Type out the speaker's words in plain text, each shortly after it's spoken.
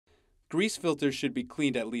Grease filters should be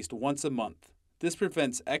cleaned at least once a month. This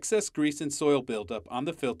prevents excess grease and soil buildup on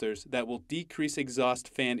the filters that will decrease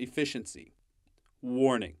exhaust fan efficiency.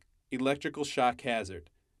 Warning: electrical shock hazard.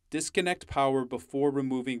 Disconnect power before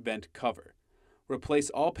removing vent cover. Replace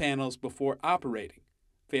all panels before operating.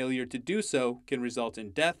 Failure to do so can result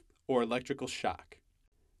in death or electrical shock.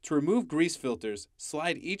 To remove grease filters,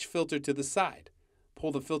 slide each filter to the side.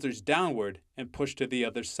 Pull the filters downward and push to the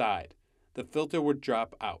other side. The filter would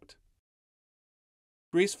drop out.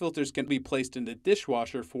 Grease filters can be placed in the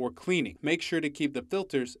dishwasher for cleaning. Make sure to keep the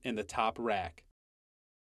filters in the top rack.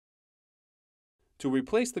 To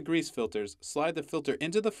replace the grease filters, slide the filter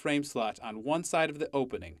into the frame slot on one side of the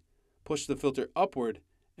opening. Push the filter upward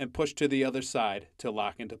and push to the other side to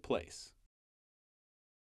lock into place.